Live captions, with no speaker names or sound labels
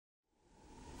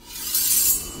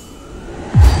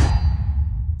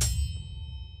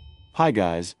Hi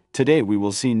guys, today we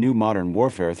will see new Modern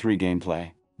Warfare 3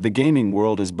 gameplay. The gaming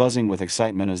world is buzzing with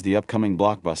excitement as the upcoming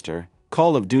blockbuster,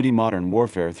 Call of Duty Modern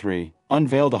Warfare 3,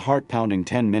 unveiled a heart-pounding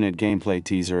 10-minute gameplay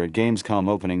teaser at Gamescom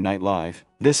opening night live.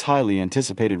 This highly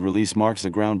anticipated release marks a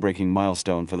groundbreaking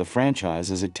milestone for the franchise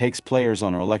as it takes players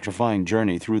on an electrifying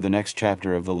journey through the next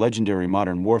chapter of the legendary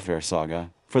Modern Warfare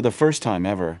saga. For the first time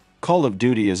ever, Call of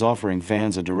Duty is offering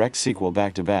fans a direct sequel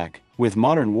back-to-back, with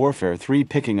Modern Warfare 3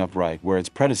 picking up right where its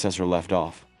predecessor left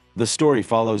off. The story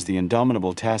follows the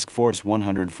indomitable Task Force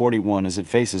 141 as it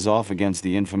faces off against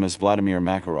the infamous Vladimir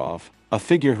Makarov, a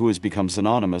figure who has become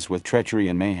synonymous with treachery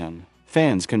and mayhem.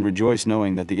 Fans can rejoice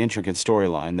knowing that the intricate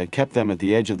storyline that kept them at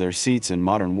the edge of their seats in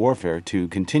Modern Warfare 2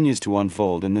 continues to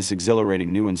unfold in this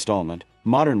exhilarating new installment.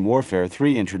 Modern Warfare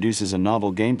 3 introduces a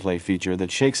novel gameplay feature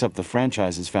that shakes up the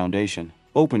franchise's foundation: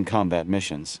 open combat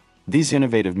missions. These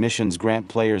innovative missions grant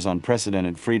players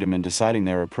unprecedented freedom in deciding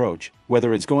their approach,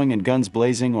 whether it's going in guns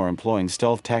blazing or employing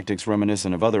stealth tactics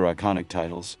reminiscent of other iconic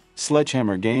titles.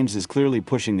 Sledgehammer Games is clearly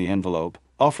pushing the envelope,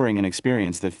 offering an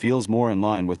experience that feels more in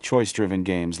line with choice-driven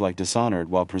games like Dishonored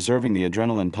while preserving the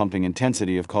adrenaline-pumping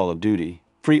intensity of Call of Duty.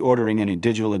 Pre-ordering any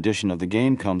digital edition of the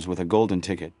game comes with a golden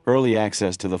ticket, early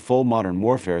access to the full Modern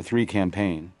Warfare 3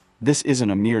 campaign. This isn't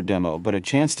a mere demo but a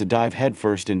chance to dive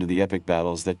headfirst into the epic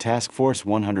battles that Task Force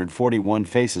 141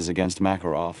 faces against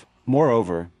Makarov.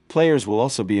 Moreover, players will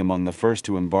also be among the first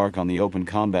to embark on the open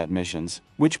combat missions,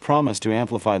 which promise to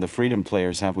amplify the freedom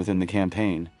players have within the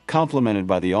campaign, complemented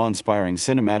by the awe-inspiring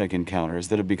cinematic encounters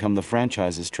that have become the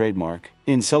franchise's trademark.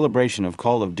 In celebration of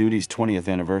Call of Duty's 20th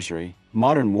anniversary,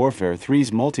 Modern Warfare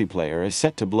 3's multiplayer is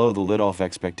set to blow the lid off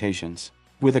expectations.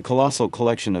 With a colossal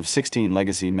collection of 16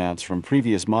 legacy maps from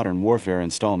previous Modern Warfare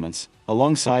installments,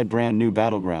 alongside brand new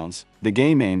battlegrounds, the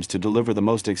game aims to deliver the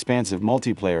most expansive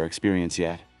multiplayer experience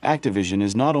yet. Activision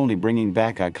is not only bringing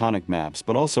back iconic maps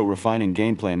but also refining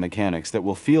gameplay mechanics that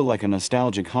will feel like a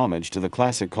nostalgic homage to the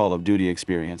classic Call of Duty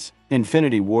experience.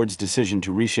 Infinity Ward's decision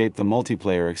to reshape the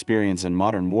multiplayer experience in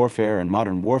Modern Warfare and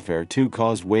Modern Warfare 2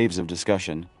 caused waves of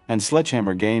discussion, and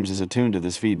Sledgehammer Games is attuned to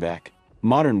this feedback.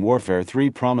 Modern Warfare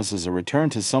 3 promises a return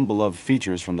to some beloved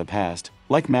features from the past,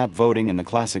 like map voting and the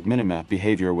classic minimap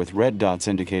behavior with red dots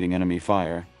indicating enemy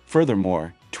fire.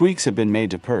 Furthermore, tweaks have been made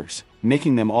to perks,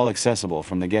 making them all accessible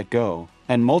from the get-go,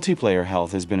 and multiplayer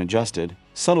health has been adjusted,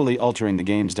 subtly altering the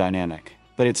game's dynamic.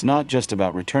 But it's not just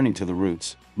about returning to the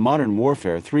roots. Modern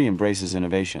Warfare 3 embraces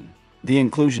innovation. The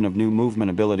inclusion of new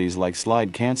movement abilities like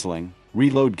slide canceling,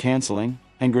 reload canceling,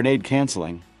 and grenade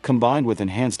canceling, combined with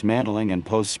enhanced mantling and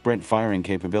post-sprint firing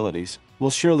capabilities, will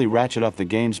surely ratchet up the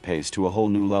game's pace to a whole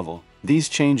new level. These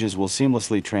changes will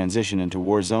seamlessly transition into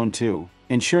Warzone 2,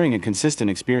 ensuring a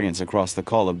consistent experience across the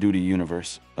Call of Duty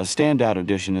universe. A standout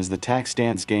addition is the TAC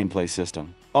stance gameplay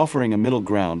system, offering a middle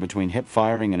ground between hip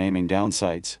firing and aiming down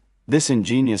sights. This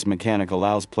ingenious mechanic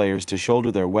allows players to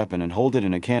shoulder their weapon and hold it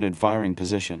in a canted firing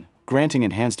position, granting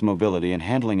enhanced mobility and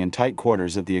handling in tight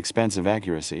quarters at the expense of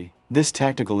accuracy. This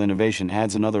tactical innovation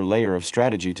adds another layer of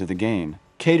strategy to the game,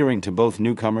 catering to both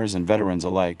newcomers and veterans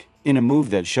alike. In a move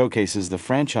that showcases the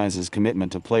franchise's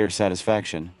commitment to player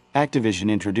satisfaction,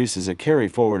 Activision introduces a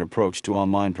carry-forward approach to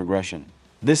online progression.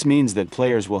 This means that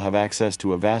players will have access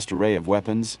to a vast array of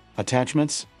weapons,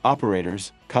 attachments,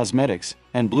 operators, cosmetics,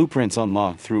 and blueprints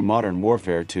unlocked through Modern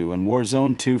Warfare 2 and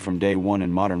Warzone 2 from day one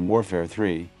in Modern Warfare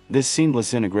 3. This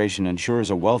seamless integration ensures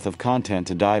a wealth of content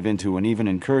to dive into and even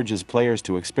encourages players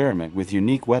to experiment with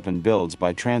unique weapon builds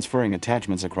by transferring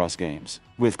attachments across games.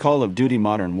 With Call of Duty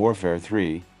Modern Warfare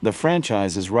 3, the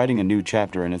franchise is writing a new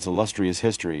chapter in its illustrious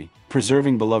history,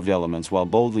 preserving beloved elements while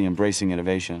boldly embracing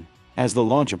innovation. As the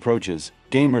launch approaches,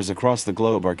 gamers across the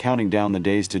globe are counting down the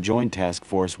days to join Task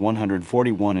Force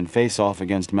 141 and face off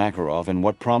against Makarov in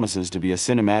what promises to be a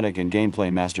cinematic and gameplay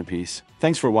masterpiece.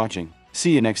 Thanks for watching.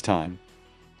 See you next time.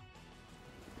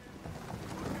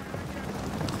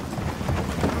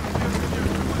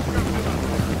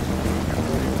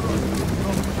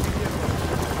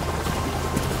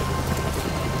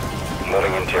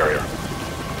 Moving interior.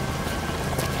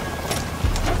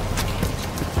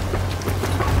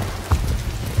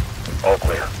 All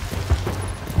clear.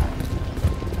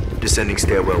 Descending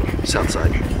stairwell, south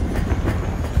side.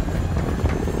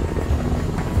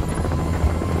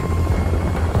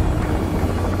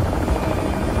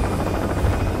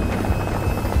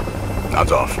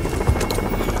 Nods off.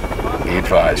 Be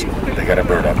advised, they got a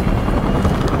bird up.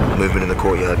 Movement in the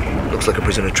courtyard. Looks like a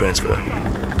prisoner transfer.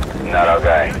 Not our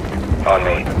guy. On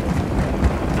me.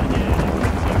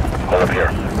 Hold up here.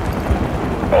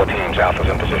 All teams, Alpha's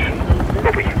in position.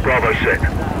 Copy. Bravo set.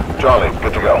 Charlie,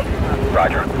 good to go.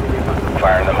 Roger.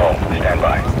 Fire in the hole. Stand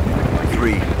by.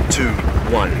 3, 2,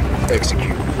 1,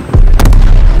 execute.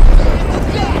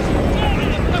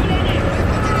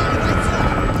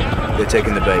 They're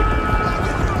taking the bait.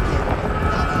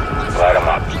 Light them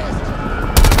up.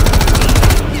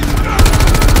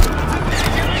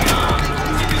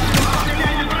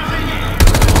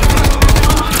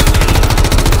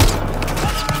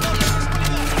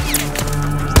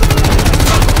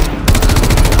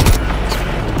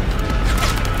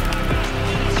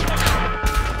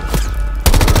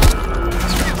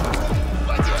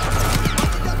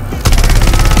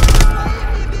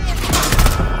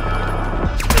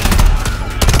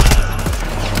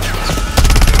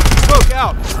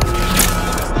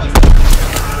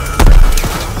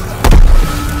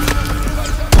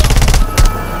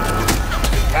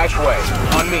 Hatchway,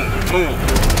 on me, move.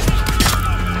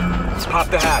 Pop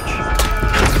the hatch.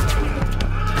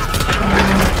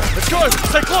 Let's go!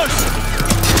 Stay close!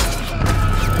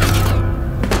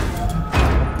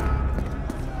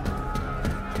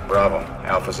 Bravo,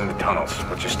 Alpha's in the tunnels.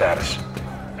 What's your status?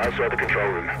 Outside the control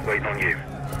room, waiting on you.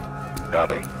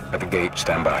 Copy. At the gate,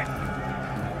 stand by.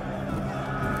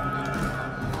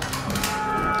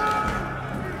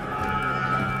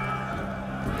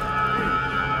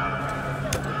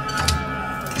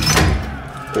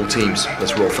 All teams,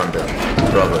 let's roll thunder.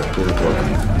 Bravo, pull the plug.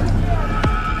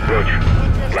 Roger.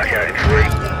 Blackout in 3,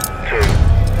 2,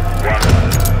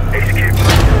 1. Execute.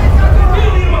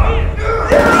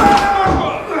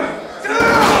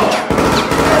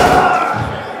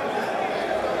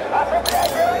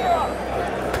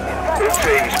 All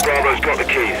teams, Bravo's got the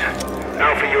keys.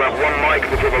 Alpha, you have 1 mic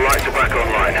before the lights are back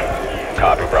online.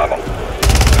 Copy, Bravo.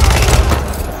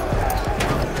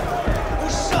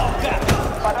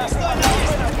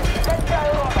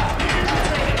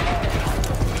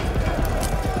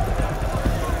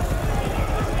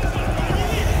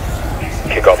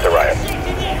 Kick off the riot.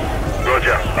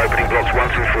 Roger. Opening blocks 1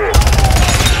 through 4.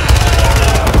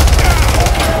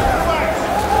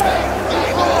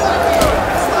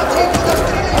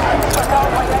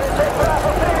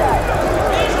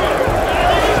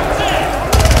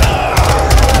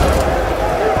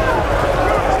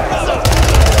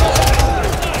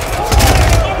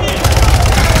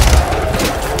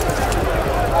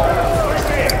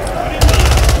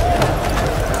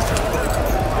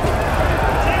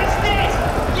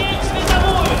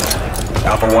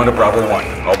 Alpha 1 to Bravo 1.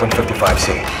 Open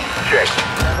 55C. Check.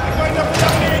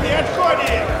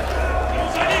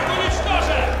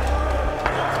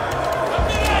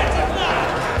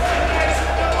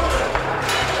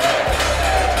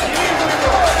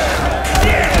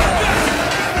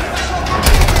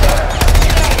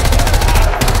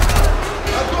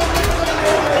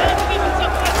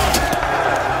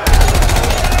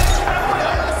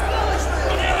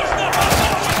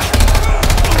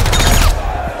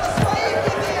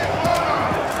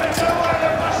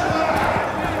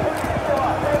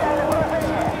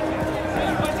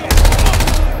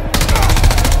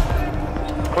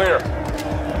 Clear.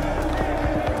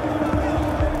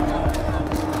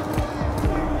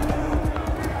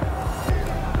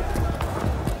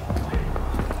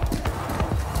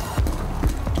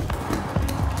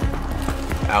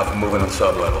 Alpha moving on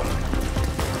sub-level.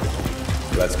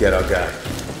 Let's get our guy.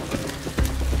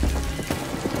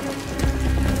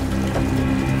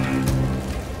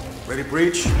 Ready,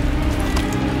 breach?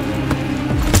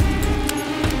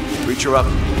 Breacher up.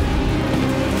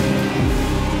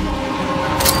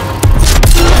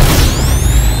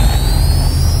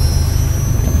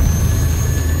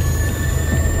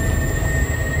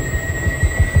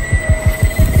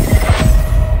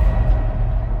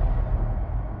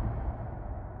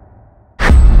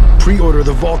 Pre-order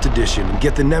the Vault Edition and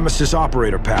get the Nemesis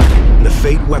Operator Pack and the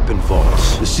Fate Weapon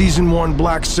Vaults, the Season 1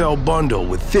 Black Cell Bundle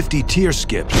with 50 tier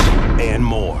skips, and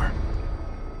more.